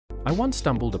I once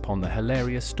stumbled upon the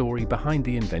hilarious story behind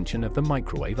the invention of the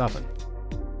microwave oven.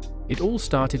 It all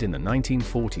started in the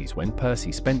 1940s when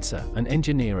Percy Spencer, an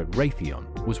engineer at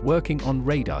Raytheon, was working on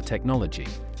radar technology.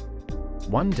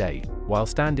 One day, while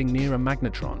standing near a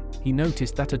magnetron, he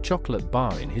noticed that a chocolate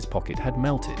bar in his pocket had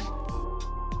melted.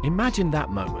 Imagine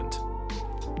that moment.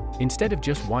 Instead of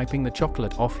just wiping the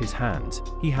chocolate off his hands,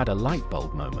 he had a light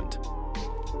bulb moment.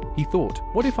 He thought,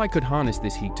 what if I could harness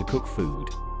this heat to cook food?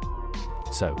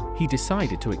 So, he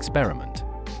decided to experiment.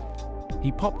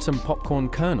 He popped some popcorn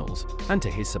kernels, and to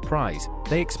his surprise,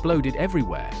 they exploded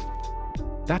everywhere.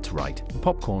 That's right,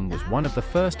 popcorn was one of the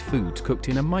first foods cooked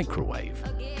in a microwave.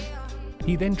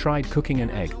 He then tried cooking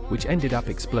an egg, which ended up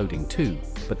exploding too,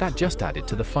 but that just added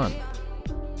to the fun.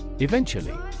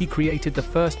 Eventually, he created the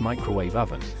first microwave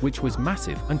oven, which was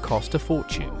massive and cost a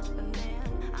fortune.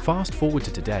 Fast forward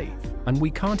to today, and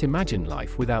we can't imagine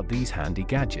life without these handy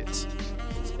gadgets.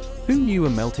 Who knew a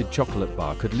melted chocolate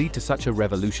bar could lead to such a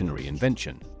revolutionary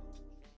invention?